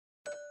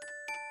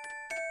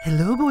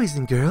Hello, boys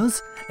and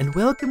girls, and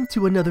welcome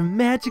to another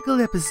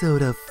magical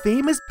episode of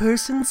Famous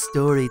Person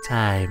Story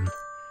Time.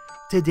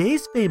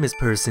 Today's famous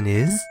person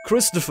is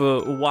Christopher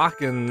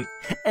Walken,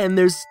 and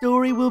their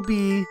story will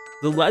be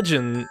the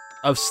Legend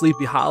of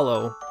Sleepy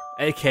Hallow,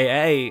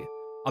 aka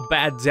a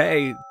bad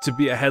day to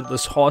be a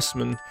headless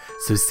horseman.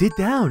 So sit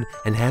down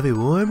and have a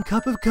warm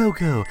cup of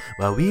cocoa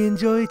while we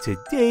enjoy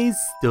today's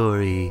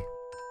story.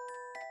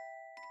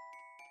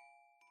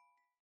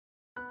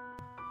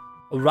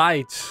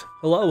 Right,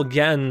 hello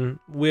again.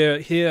 We're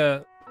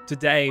here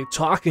today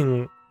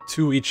talking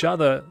to each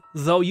other,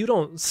 though you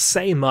don't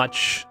say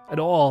much at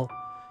all.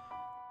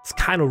 It's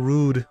kind of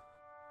rude.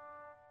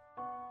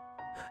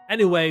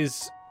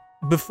 Anyways,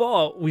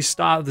 before we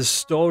start this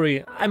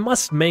story, I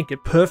must make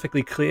it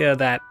perfectly clear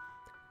that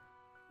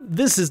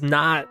this is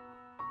not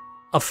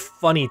a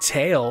funny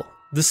tale.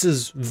 This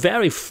is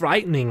very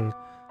frightening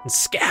and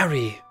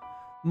scary,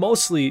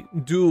 mostly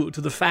due to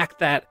the fact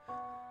that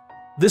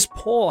this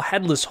poor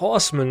headless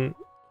horseman,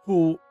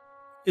 who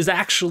is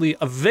actually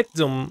a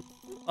victim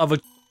of a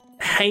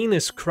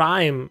heinous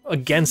crime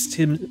against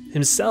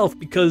himself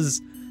because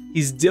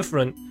he's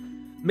different.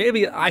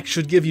 Maybe I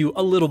should give you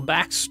a little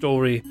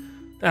backstory.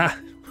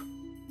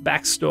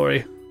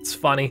 Backstory. It's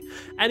funny.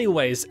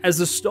 Anyways, as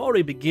the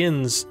story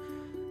begins,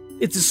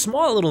 it's a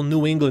small little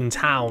New England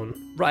town,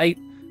 right?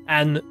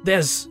 And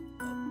there's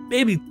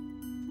maybe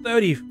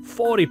 30,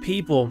 40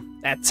 people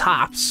at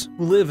tops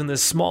who live in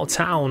this small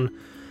town.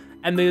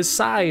 And they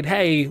decide,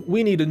 hey,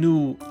 we need a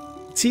new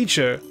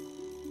teacher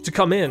to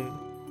come in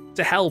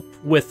to help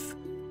with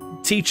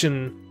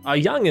teaching our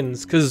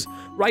youngins. Because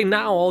right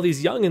now, all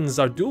these youngins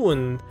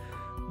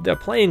they're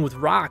playing with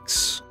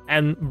rocks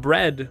and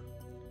bread.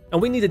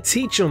 And we need to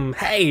teach them,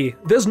 hey,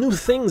 there's new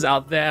things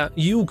out there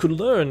you could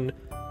learn.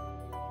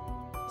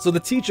 So the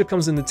teacher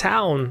comes into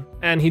town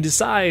and he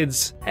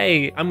decides,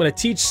 hey, I'm going to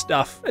teach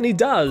stuff. And he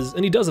does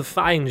a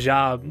fine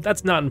job.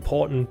 That's not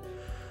important.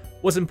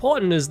 What's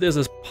important is there's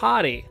this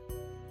party.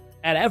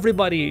 And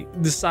everybody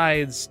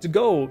decides to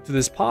go to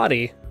this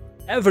party.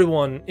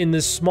 Everyone in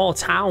this small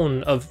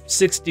town of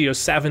 60 or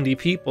 70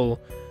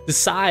 people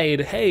decide,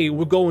 hey,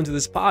 we're going to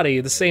this party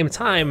at the same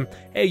time.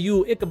 Hey,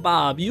 you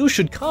Ichabod, you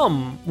should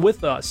come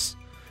with us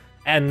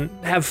and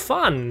have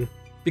fun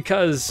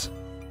because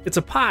it's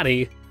a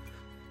party.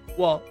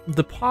 Well,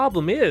 the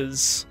problem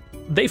is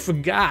they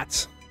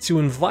forgot to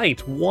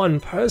invite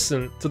one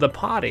person to the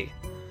party.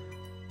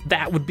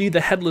 That would be the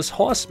headless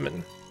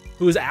horseman,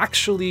 who is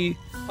actually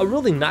a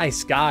really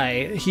nice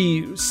guy.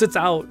 He sits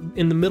out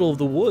in the middle of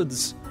the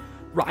woods,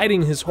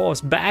 riding his horse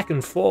back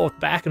and forth,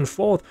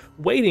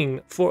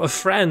 waiting for a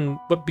friend,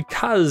 but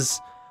because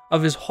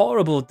of his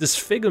horrible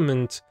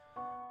disfigurement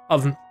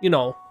of,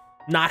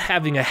 not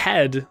having a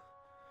head,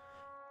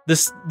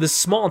 this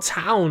small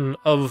town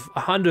of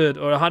 100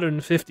 or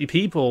 150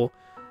 people,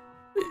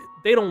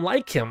 they don't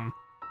like him.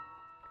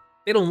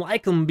 They don't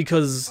like him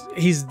because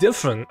he's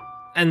different.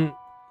 And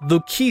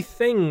the key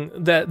thing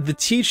that the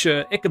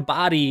teacher,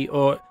 Ichabod,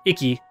 or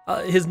Icky,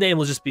 his name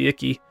will just be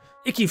Icky.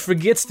 Icky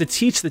forgets to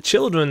teach the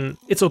children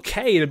it's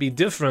okay to be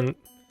different.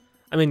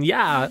 I mean,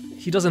 yeah,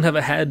 he doesn't have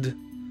a head.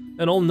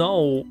 And oh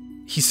no,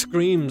 he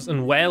screams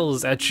and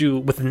wails at you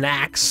with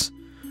knacks.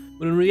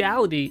 But in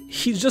reality,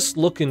 he's just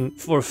looking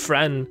for a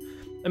friend.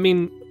 I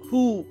mean,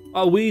 who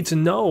are we to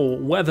know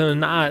whether or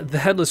not the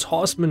headless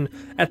horseman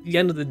at the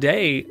end of the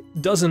day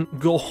doesn't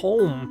go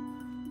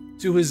home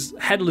to his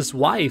headless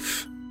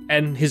wife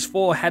and his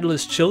 4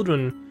 headless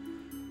children,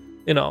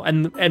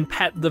 and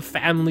pet the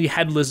family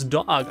headless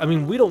dog? I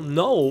mean, we don't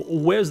know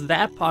where's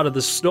that part of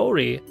the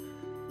story.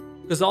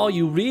 Because all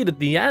you read at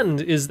the end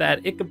is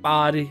that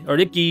Ichabod, or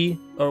Icky,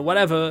 or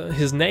whatever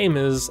his name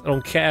is, I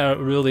don't care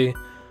really,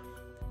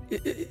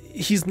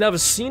 he's never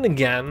seen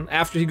again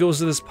after he goes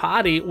to this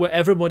party where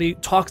everybody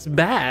talks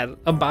bad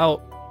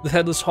about the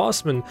headless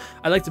horseman.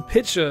 I like to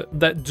picture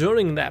that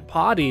during that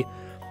party,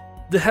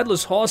 the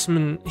headless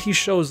horseman, he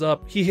shows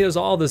up, he hears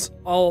all this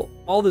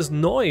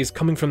noise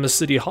coming from the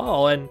city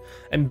hall,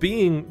 and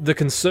being the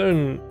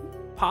concerned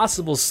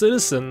possible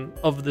citizen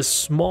of this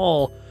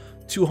small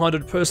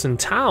 200-person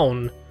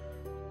town,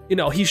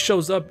 he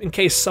shows up in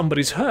case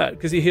somebody's hurt,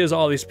 because he hears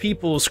all these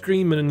people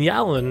screaming and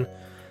yelling,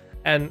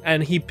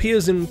 and he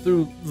peers in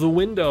through the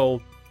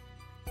window.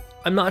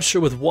 I'm not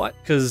sure with what,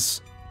 because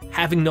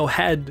having no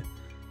head,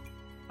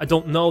 I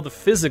don't know the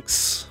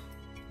physics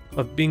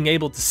of being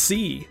able to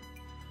see.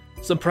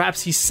 So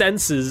perhaps he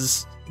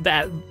senses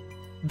that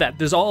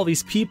there's all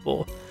these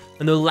people,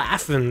 and they're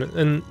laughing,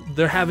 and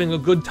they're having a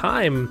good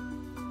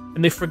time,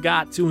 and they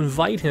forgot to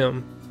invite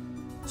him.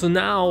 So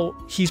now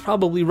he's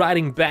probably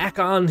riding back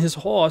on his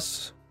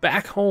horse,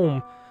 back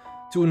home,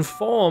 to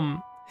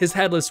inform his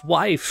headless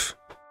wife,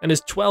 and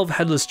his 12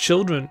 headless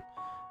children,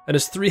 and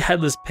his 3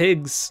 headless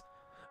pigs,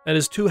 and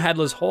his 2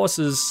 headless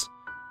horses,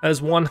 and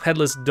his 1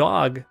 headless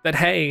dog, that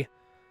hey,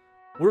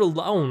 we're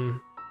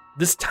alone.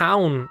 This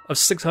town of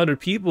 600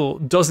 people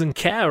doesn't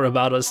care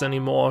about us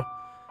anymore.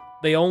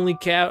 They only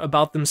care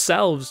about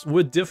themselves.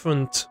 We're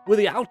different. We're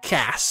the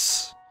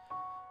outcasts.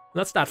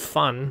 That's not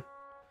fun.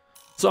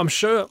 So I'm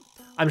sure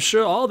I'm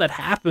sure all that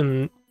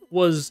happened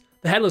was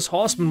the Headless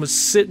Horseman was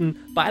sitting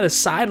by the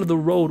side of the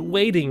road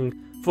waiting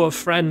for a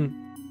friend,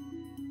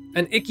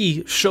 and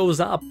Icky shows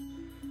up,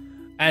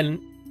 and,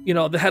 you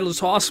know, the Headless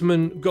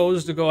Horseman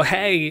goes to go,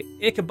 hey,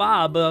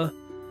 Ichabod,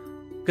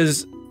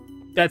 because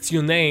that's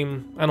your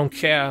name. I don't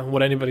care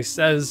what anybody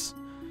says.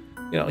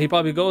 You know, he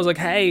probably goes like,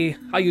 hey,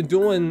 how you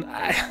doing?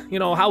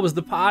 How was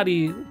the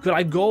party? Could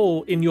I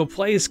go in your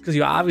place? Because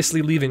you're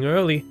obviously leaving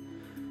early.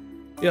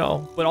 You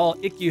know, but all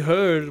Icky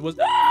heard was,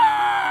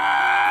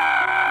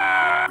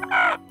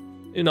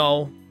 you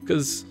know,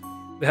 because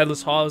the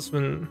Headless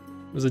Horseman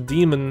was a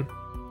demon,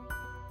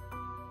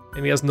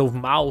 and he has no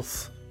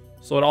mouth,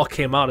 so it all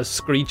came out as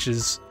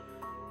screeches.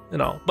 You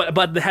know,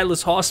 but the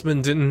Headless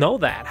Horseman didn't know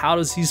that. How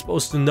is he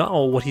supposed to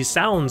know what he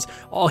sounds?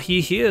 All he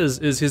hears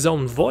is his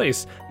own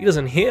voice. He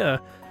doesn't hear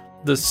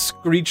the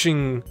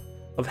screeching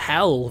of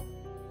hell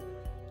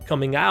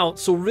coming out.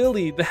 So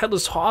really, the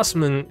Headless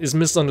Horseman is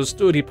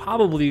misunderstood. He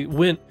probably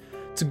went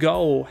to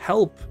go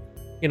help,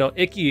 you know,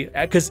 Icky,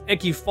 because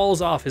Icky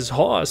falls off his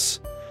horse,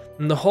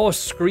 and the horse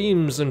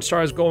screams and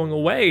starts going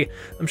away.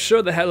 I'm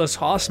sure the Headless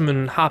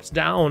Horseman hops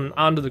down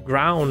onto the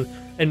ground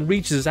and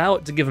reaches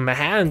out to give him a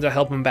hand to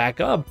help him back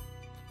up.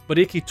 But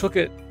Icky took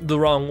it the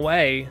wrong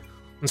way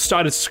and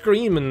started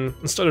screaming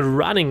and started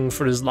running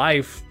for his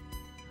life.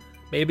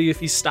 Maybe if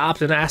he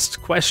stopped and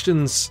asked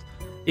questions,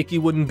 Icky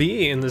wouldn't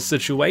be in this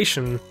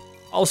situation.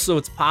 Also,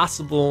 it's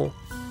possible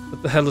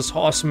that the Headless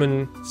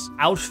Horseman's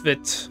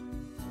outfit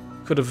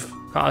could have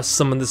caused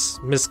some of this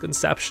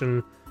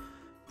misconception.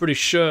 Pretty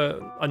sure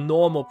a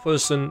normal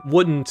person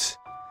wouldn't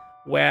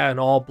wear an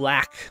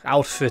all-black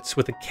outfit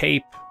with a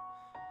cape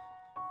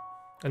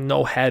and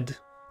no head.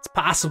 It's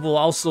possible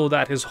also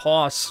that his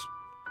horse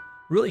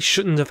really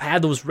shouldn't have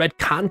had those red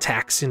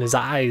contacts in his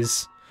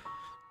eyes.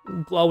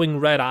 Glowing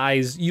red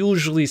eyes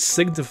usually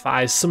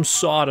signifies some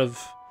sort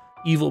of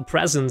evil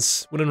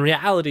presence, when in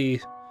reality,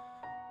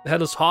 the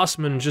Headless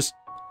Horseman just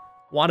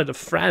wanted a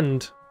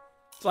friend.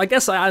 So I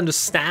guess I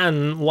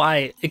understand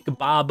why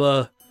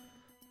Ichabod,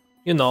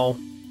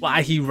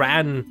 why he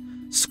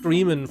ran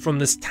screaming from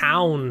this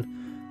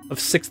town of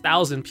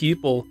 6,000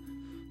 people,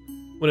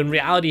 when in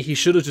reality he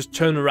should have just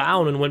turned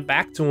around and went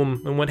back to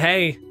him and went,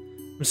 hey,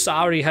 I'm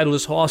sorry,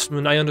 Headless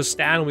Horseman, I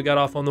understand we got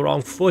off on the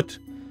wrong foot.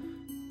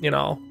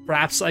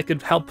 Perhaps I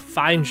could help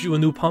find you a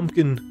new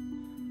pumpkin.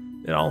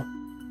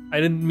 I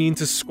didn't mean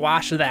to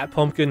squash that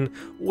pumpkin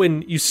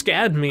when you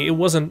scared me. It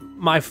wasn't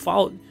my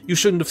fault. You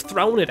shouldn't have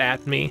thrown it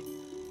at me.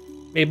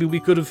 Maybe we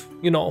could have,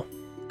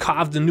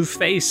 carved a new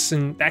face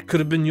and that could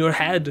have been your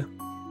head.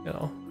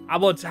 How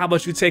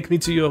about you take me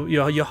to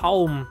your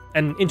home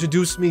and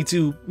introduce me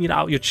to,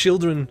 your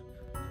children,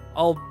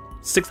 all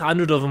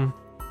 600 of them.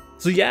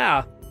 So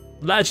yeah,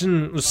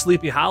 Legend of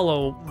Sleepy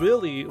Hallow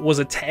really was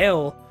a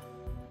tale,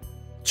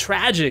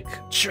 tragic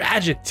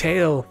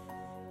tale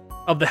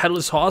of the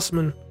Headless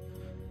Horseman.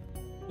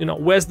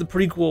 Where's the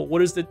prequel?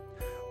 What is it?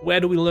 Where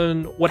do we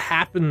learn what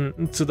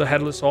happened to the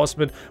Headless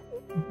Horseman?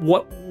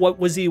 What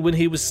was he when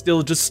he was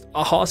still just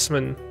a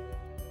horseman?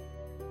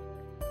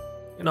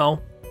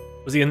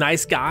 Was he a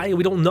nice guy?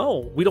 We don't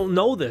know. We don't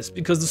know this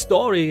because the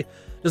story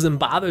doesn't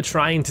bother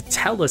trying to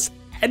tell us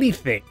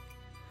anything.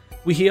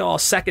 We hear all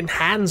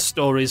second-hand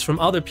stories from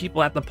other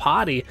people at the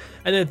party,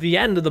 and at the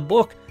end of the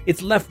book,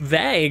 it's left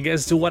vague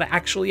as to what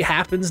actually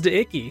happens to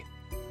Icky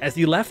as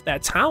he left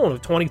that town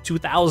of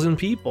 22,000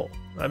 people.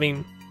 I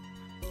mean,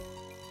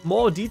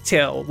 more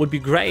detail would be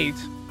great.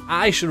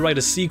 I should write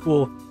a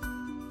sequel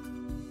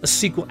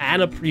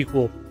and a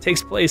prequel.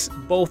 Takes place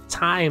both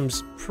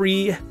times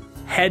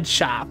pre-head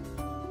shop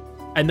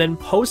and then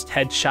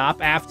post-head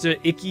shop after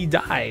Icky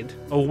died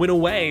or went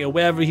away or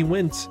wherever he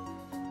went.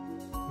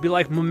 Be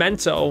like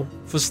Memento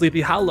for Sleepy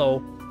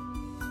Hallow.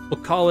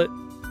 We'll call it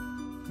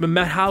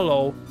Memento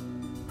Hallow.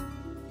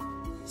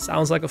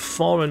 Sounds like a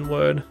foreign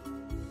word.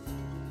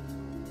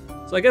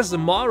 So I guess the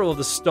moral of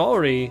the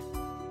story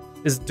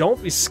is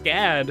don't be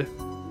scared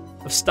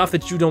of stuff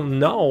that you don't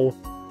know,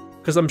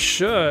 because I'm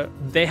sure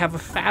they have a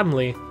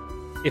family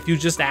if you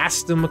just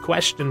ask them a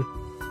question.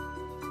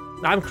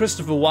 I'm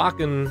Christopher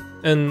Walken,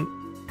 and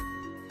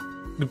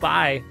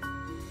goodbye.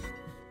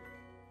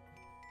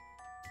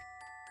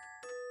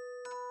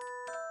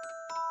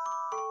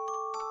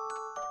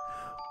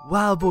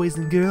 Wow, boys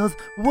and girls,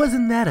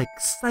 wasn't that an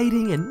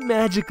exciting and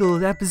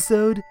magical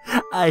episode?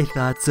 I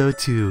thought so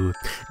too.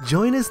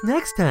 Join us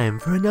next time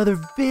for another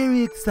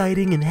very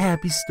exciting and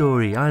happy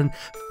story on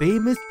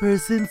Famous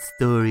Person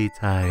Story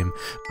Time.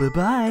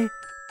 Bye-bye.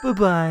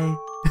 Bye-bye.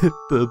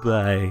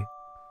 Bye-bye.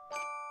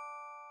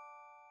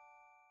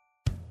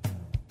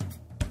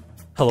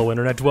 Hello,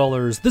 Internet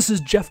dwellers. This is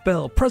Jeff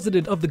Bell,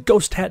 president of the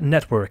Ghost Hat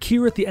Network,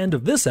 here at the end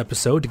of this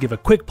episode to give a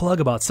quick plug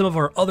about some of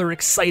our other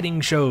exciting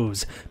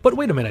shows. But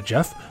wait a minute,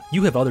 Jeff.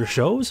 You have other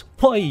shows?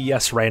 Why,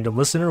 yes, random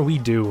listener, we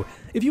do.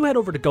 If you head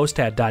over to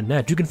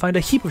ghosthat.net, you can find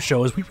a heap of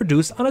shows we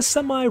produce on a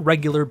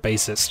semi-regular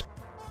basis.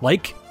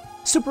 Like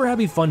Super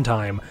Happy Fun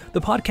Time,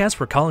 the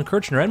podcast where Colin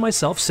Kirchner and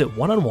myself sit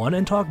one-on-one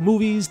and talk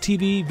movies,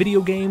 TV,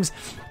 video games,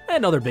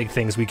 and other big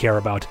things we care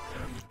about.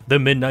 The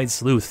Midnight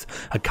Sleuth,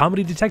 a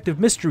comedy detective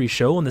mystery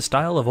show in the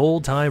style of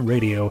old-time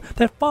radio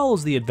that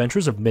follows the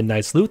adventures of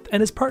Midnight Sleuth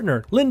and his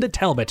partner, Linda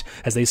Talbot,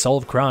 as they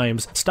solve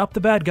crimes, stop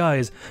the bad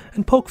guys,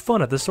 and poke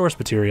fun at the source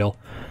material.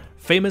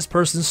 Famous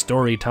Person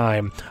Story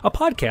Time, a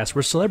podcast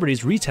where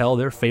celebrities retell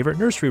their favorite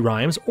nursery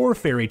rhymes or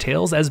fairy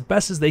tales as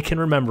best as they can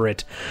remember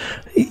it,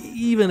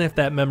 even if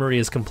that memory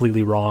is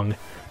completely wrong.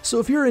 So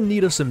if you're in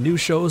need of some new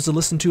shows to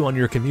listen to on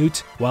your commute,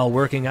 while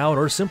working out,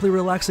 or simply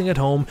relaxing at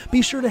home,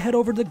 be sure to head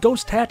over to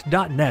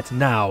ghosthat.net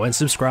now and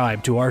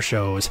subscribe to our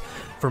shows.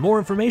 For more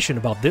information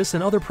about this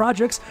and other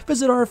projects,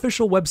 visit our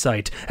official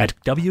website at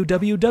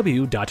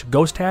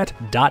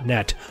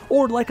www.ghosthat.net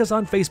or like us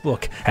on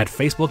Facebook at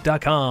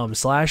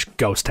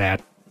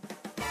facebook.com/ghosthat.